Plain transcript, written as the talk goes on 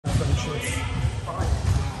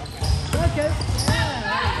basket.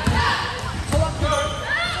 Pull up to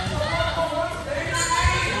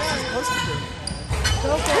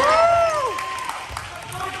Go for it.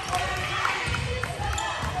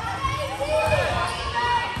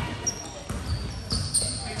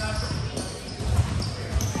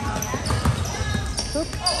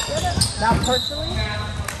 Now, personally,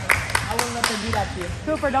 I wouldn't let them do that to you.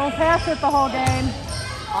 Cooper, don't pass it the whole game.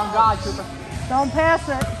 On God, Cooper. Don't pass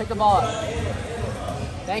it. Pick the ball up.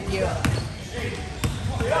 Thank you.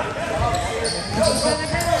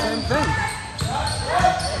 Same thing.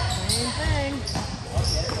 Same thing.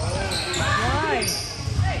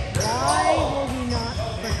 Why will he not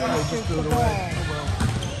freaking shoot the ball?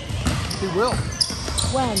 He will.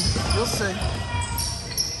 When? We'll see.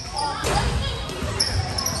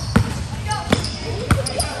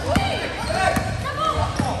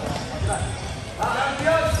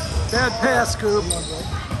 Bad pass, Coop.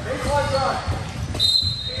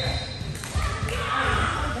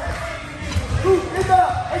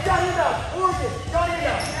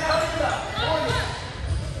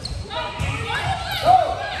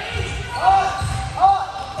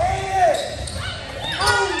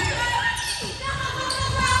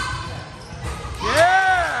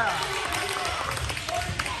 Yeah!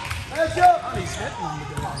 Oh, he's hitting him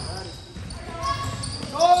today.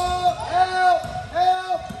 Oh, help!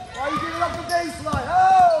 Help! Why are you giving up the baseline?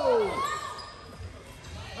 Oh!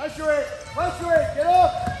 Pressure it! Get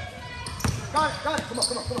up! Got it! Come on!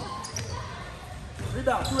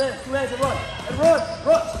 Rebound, two hands, and run!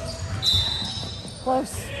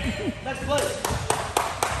 Close. Next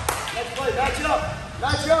play,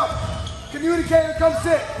 match up! Communicator, come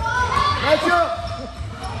sit! Match up!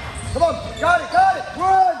 Come on, got it!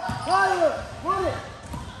 Run! Tyler, run it!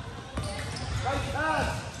 Nice pass!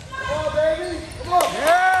 Come on, baby! Come on!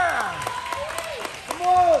 Yeah! Come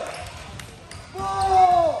on!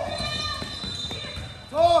 Ball!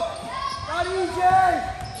 Talk! Got EJ!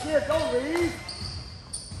 Shit, don't leave!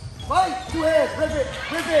 Fight! Two hands! Rip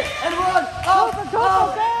it! And run! Out! Go!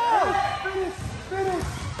 Finish!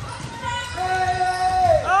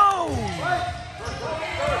 Hey! Oh! Right!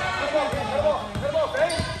 Come on,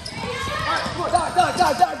 baby! Alright, come on,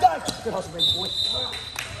 dive! Good hustle, baby boy.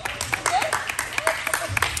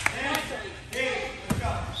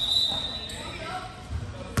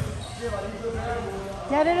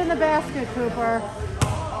 Get it in the basket, Cooper.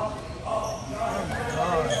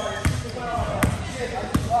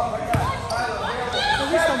 At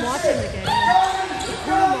least I'm watching the game. The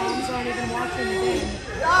crew moms aren't even watching the game.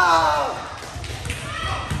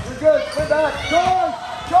 We're good. We're back.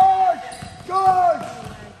 Charge!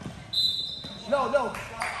 No.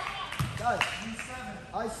 Guys,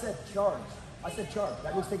 I said charge.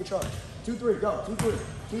 That means take a charge. 2-3, go. 2-3.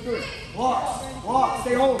 Walk.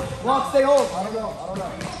 Stay home. I don't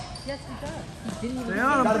know. Yes, he does. He didn't even. Stay on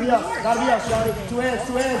him. Gotta be us, Johnny. Two hands.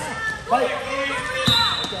 Fight.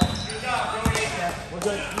 Okay. We're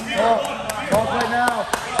good. Talk right now.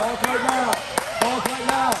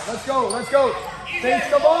 Let's go. Face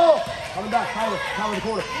the ball. Coming back, Tyler in the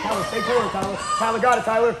corner. Tyler, stay corner, Tyler. Tyler got it,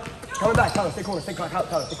 Tyler. Coming back, Tyler, stay corner.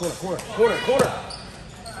 Tyler, stay corner.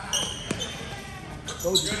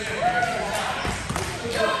 Go, G.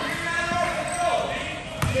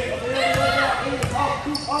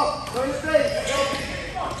 Up. Go to space.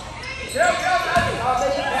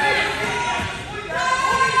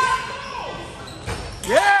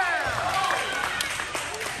 Yeah!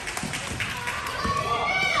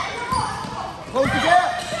 Close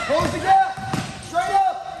the gap. Straight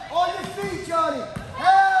up. On your feet, Johnny.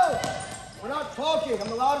 Help. We're not talking. I'm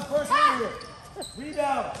the loudest person in here.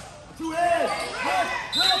 Rebound. Two hands.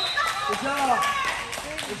 Good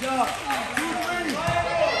job.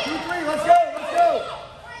 2-3. Let's go.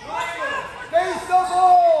 Face the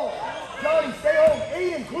ball. Johnny, stay home.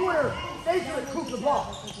 Aiden, corner. Stay to it. Coop the block.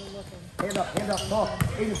 Hand up, talk.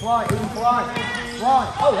 Aiden, fly.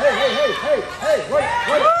 Oh, hey. Wait.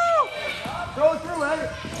 Throw it through, eh?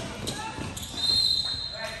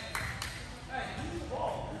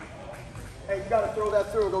 Hey, you gotta throw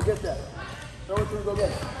that through. Go get that. Throw it through. Go get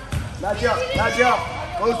it. Match up.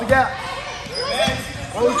 Close the gap.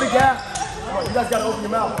 Come on, you guys gotta open your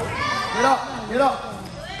mouth. Get up.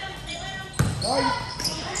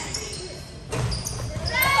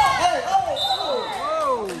 Hey, oh!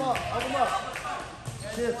 Open them up.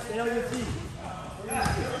 Shit, stay on your feet.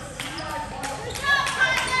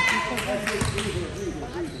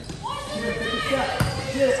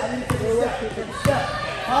 Shit, I need to take a step.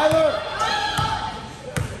 Tyler!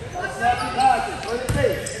 Snappy passes. Go to the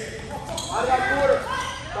face. Out of that quarter.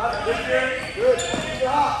 Got it. Good. Good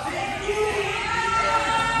hop.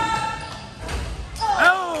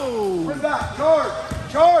 Oh! Bring back. Charge.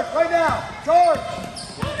 Charge right now. Charge.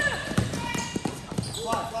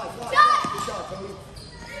 Fly. Good shot, Tony.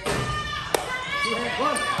 Two hands,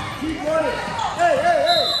 run. Keep running. Hey.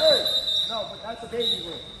 No, but that's a baby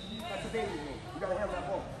rule. That's a baby rule. You gotta handle that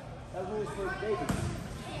ball. That rule is for babies.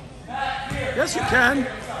 Yes, you can.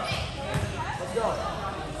 Let's go.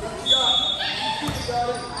 Keep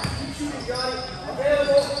shot. Keep shooting, Johnny.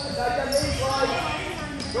 Available. Got that name slide.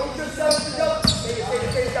 Don't just settle for jump. Stay.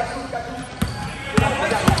 Got two.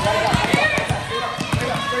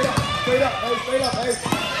 Straight up, hey.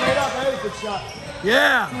 Good shot.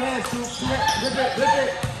 Yeah. Two hands. Rip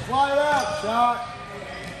it. Fly around. Shot.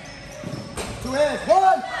 Two hands.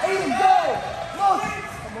 One. Aiden, go. Look.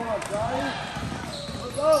 Come on, Johnny.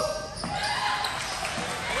 Let's go.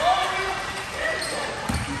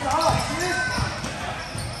 Keep it hot. See it?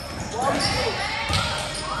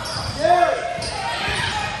 Yeah.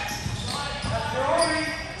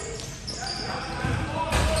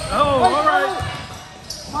 Oh, all right.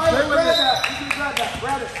 Tyler, grab that.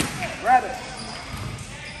 Grab it.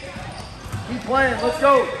 Keep playing. Let's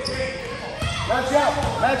go.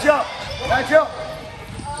 Match up.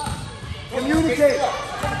 Communicate.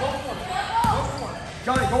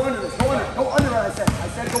 Johnny, go under this. Go under it, I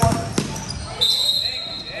said go under.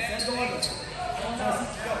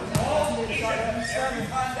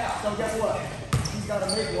 So guess what? He's got to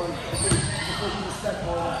make one before he can step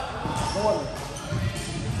all that. Go under.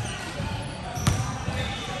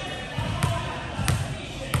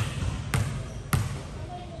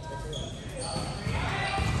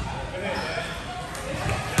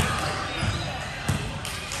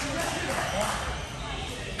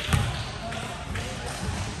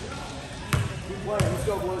 Let's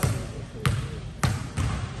go, boys.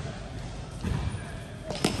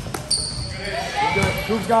 Good.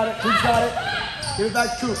 Coop's got it. Give it back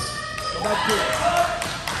to Coop. Go back to Coop.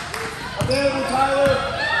 Available, Tyler.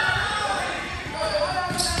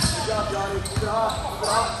 Good job, Johnny. Keep it hot.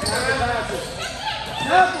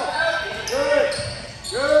 Snap it.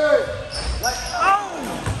 Good.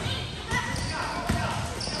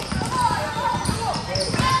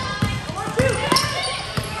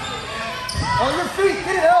 On your feet,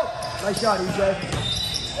 get it out. Nice shot, EJ.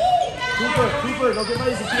 Cooper, don't get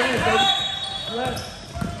ready for 2 hands, baby. 2 hands.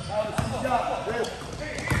 Good shot. Good.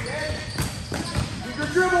 Keep your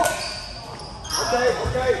dribble. Okay,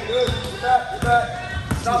 good. You're back.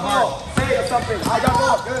 Stop ball. Say it or something. I got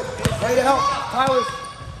ball. Good. Ready to help. Tyler,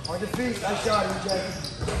 on your feet. Nice shot, EJ.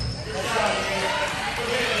 Nice shot, EJ.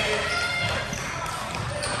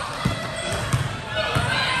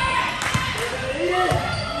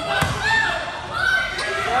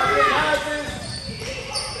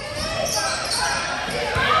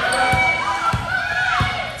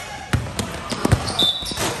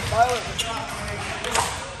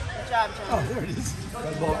 Oh, there it is.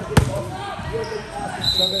 Red ball.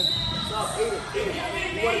 7.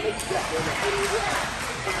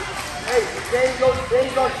 Hey, Danny go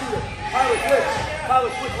shoot it.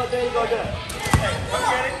 Tyler, switch. Let Danny go there. Hey, let's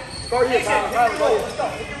get it. Start here, Tyler. Go.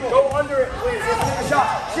 Go under it, please. Let's take a shot.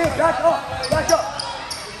 Shit, back up.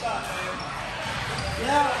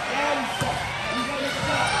 Yeah, you got it.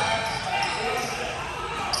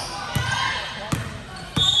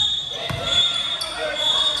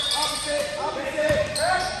 Opposite.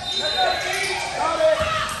 Got it.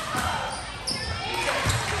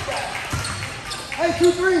 Hey,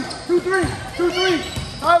 2-3.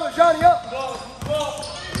 Tyler, Johnny up.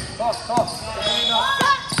 Toss.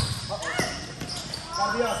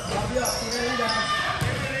 Gotta be up.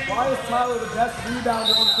 Why is Tyler the best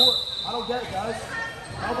rebounder on the court? I don't get it, guys.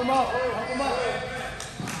 Help him up.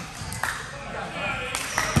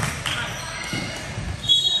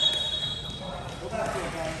 Go back to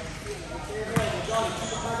it, guys. Stay available. Johnny, keep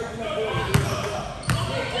the target from that board.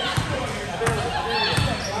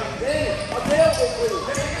 Available, please.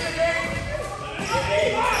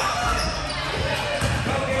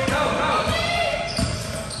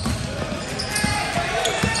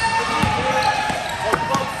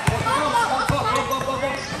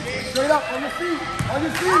 Straight up, on your feet.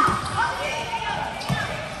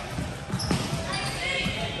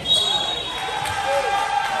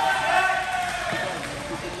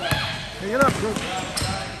 Pick it up, Coop.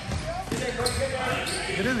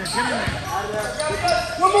 Get in there.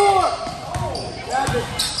 One more.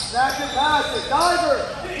 Snatch it, pass it. Diver.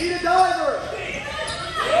 Eat a diver.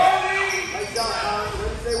 Nice shot, Tyler.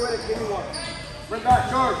 Ready to stay with it. Give me one. Bring back,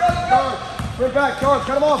 charge.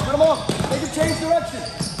 Cut him off. Make him change direction.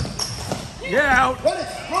 Yeah, out. Run,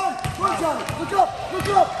 Johnny. Look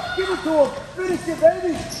up. Give it to him. Finish it,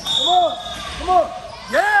 baby. Come on.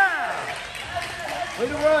 Yeah. Way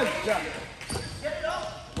to run, Johnny.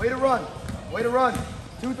 Way to run. Way to run.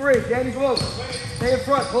 2-3. Danny close. Stay in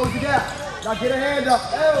front. Close the gap. Now get a hand up.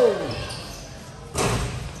 Oh.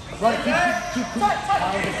 Run. Keep.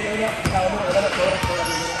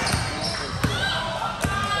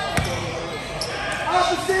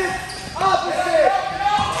 Opposite.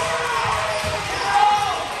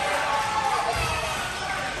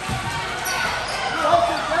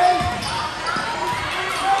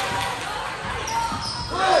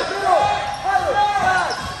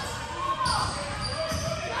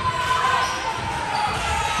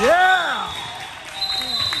 Yeah!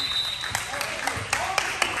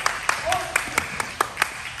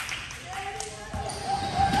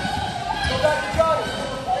 Go back to Johnny.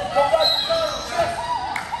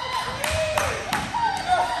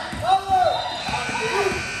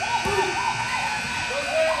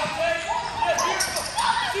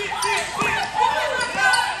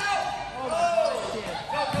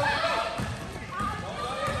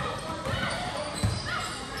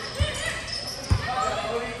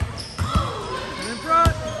 In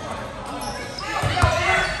front.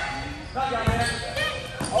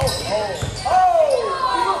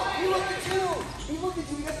 He looked at you.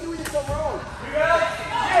 He got doing it something wrong.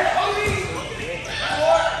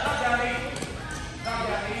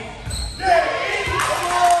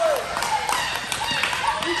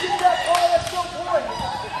 You get that ball at some point.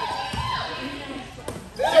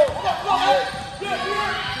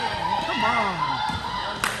 Come on.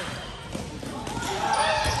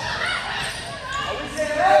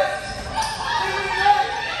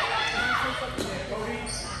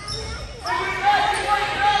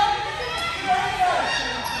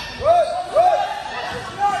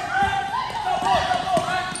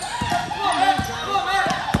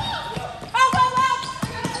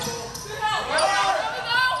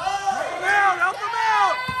 Help him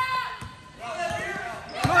out.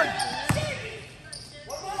 Good.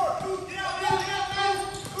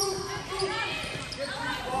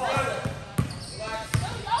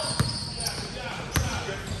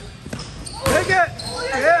 Take it.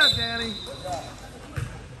 Yeah, Danny.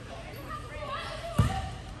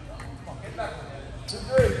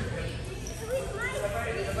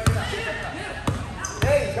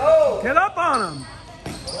 Hey, go. Get up on him.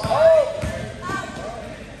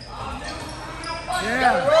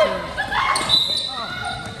 Yeah.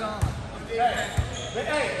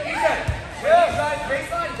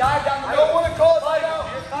 I don't want to call it right now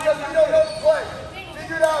because we don't know the play.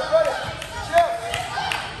 Figure it out, run it. Jeff,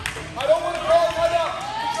 I don't want to call it right now.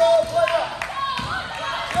 Control the play up.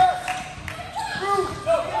 Jeff, Bruce.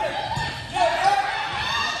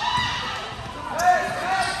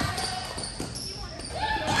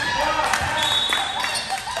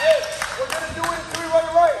 Hey, we're going to do it until we run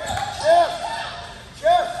it right.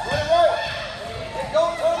 Jeff, run it right. And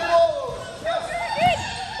don't turn it all over. Jeff.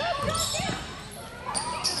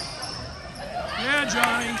 Yeah,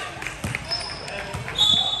 Johnny.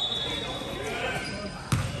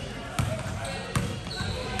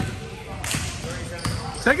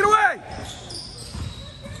 Take it away.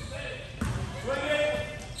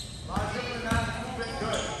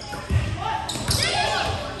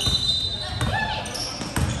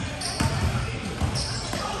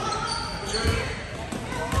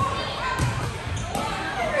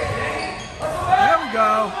 There we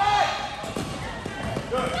go.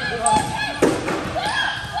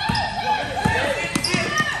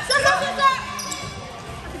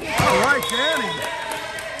 All right, Danny.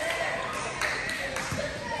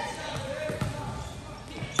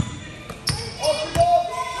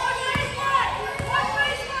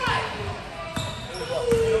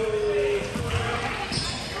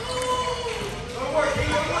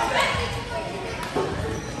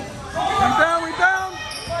 Rebound.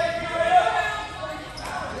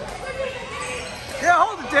 Yeah,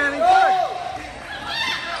 hold it, Danny. Good.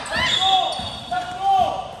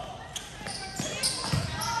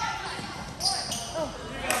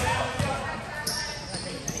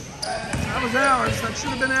 That was ours. That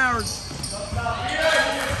should have been ours.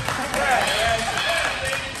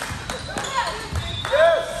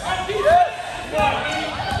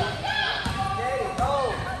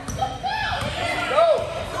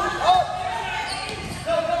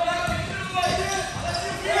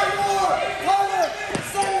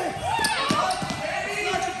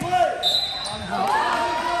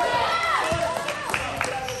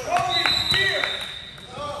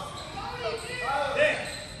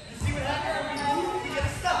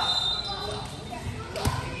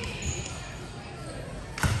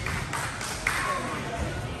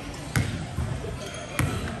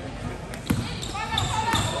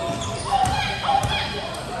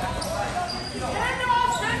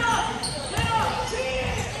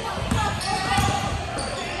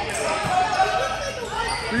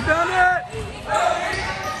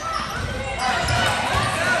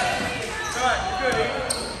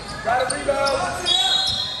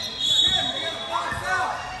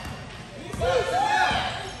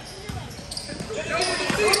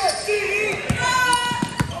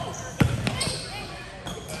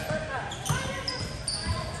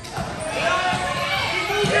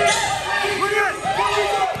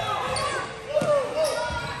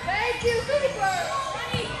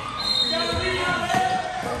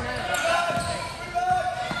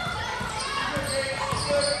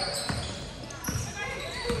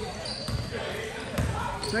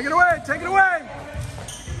 Take it away, take it away!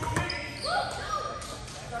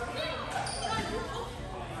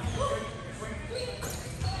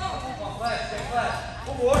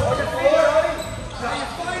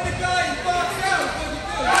 Find the guy.